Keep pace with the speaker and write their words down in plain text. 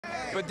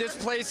but this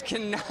place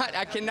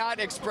I cannot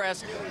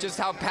express just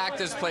how packed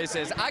this place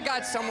is. I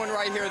got someone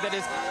right here that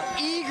is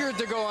eager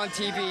to go on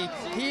TV.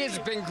 He has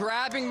been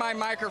grabbing my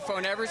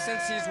microphone ever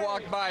since he's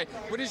walked by.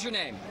 What is your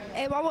name?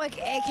 Hey, my boy,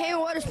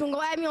 Cameron Waterspoon,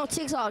 go at me on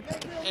TikTok.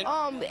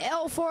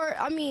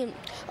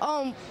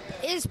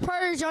 It's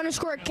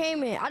Purge_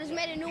 Cayman. I just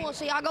made a new one,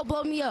 so y'all go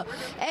blow me up.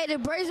 Hey, the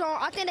Braves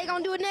I think they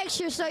gonna do it next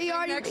year, so you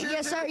already,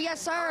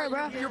 yes sir,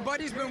 bro. Your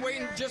buddy's been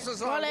waiting just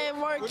as long.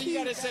 What do you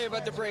got to say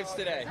about the Braves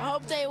today? I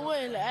hope they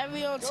win. Add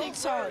me on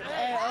TikTok.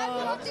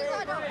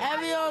 Add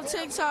me on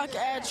TikTok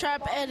at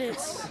Trap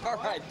Edits. All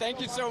right,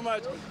 thank you so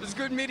much. It was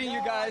good meeting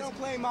you guys.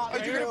 Are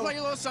you gonna play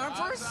a little song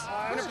for us?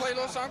 You gonna play a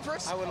little song for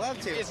us? I would love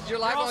to. You're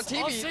live on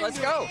TV. Let's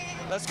go.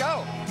 Let's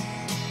go.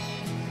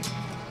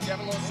 You have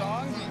a little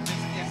song?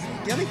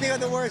 Let me think of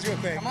the words real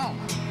quick. Come on.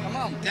 Come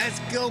on. Let's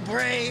go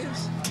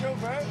Braves. Go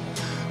Braves.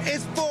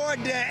 It's for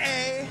the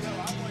A.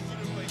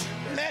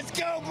 Let's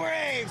go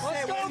Braves.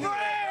 Let's go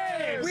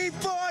Braves. We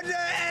for the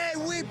A.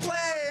 We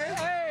playing.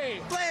 Hey.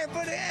 Playing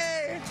for the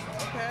A.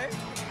 Okay.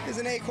 There's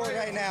an A chord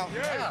right now.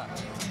 Yeah.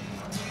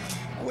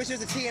 I wish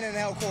there's a T and an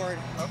L chord.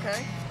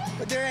 Okay.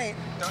 But there ain't.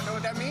 Don't know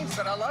what that means,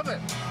 but I love it.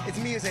 It's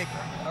music.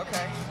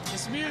 Okay.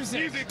 It's music.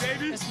 Music,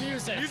 baby. It's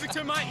music. Music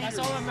to my ears. That's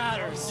all that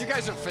matters. You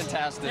guys are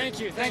fantastic. Thank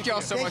you. Thank you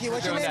all so much for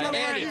What's your doing name, that.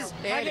 Andy?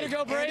 Andy. Am I gonna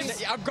go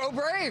Braves? Go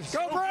Braves.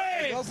 Go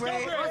Braves! Go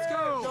Braves. Let's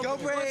go! Go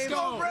Braves.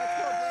 Go Braves!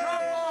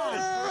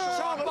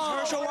 Chop on!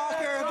 Herschel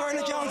Walker,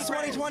 Vernon Jones,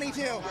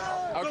 2022.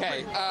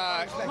 Okay,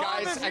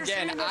 guys,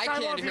 again, I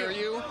can't hear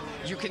you.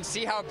 You can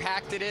see how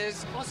packed it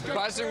is.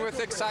 Buzzing with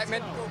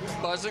excitement,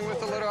 buzzing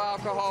with a little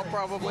alcohol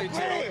probably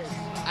too.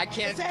 I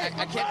can't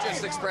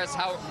just express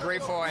how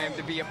grateful I am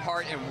to be a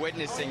part and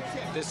witnessing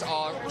this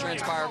all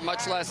transpire,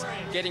 much less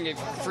getting a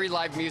free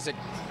live music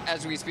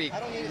as we speak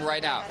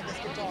right now.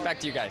 Back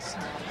to you guys.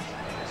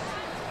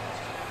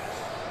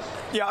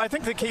 Yeah, I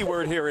think the key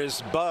word here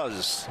is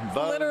buzz.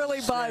 Literally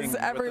buzz with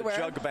everywhere.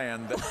 the jug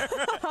band there.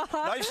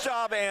 Nice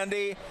job,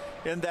 Andy.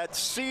 In that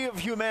sea of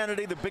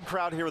humanity, the big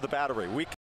crowd here with the Battery.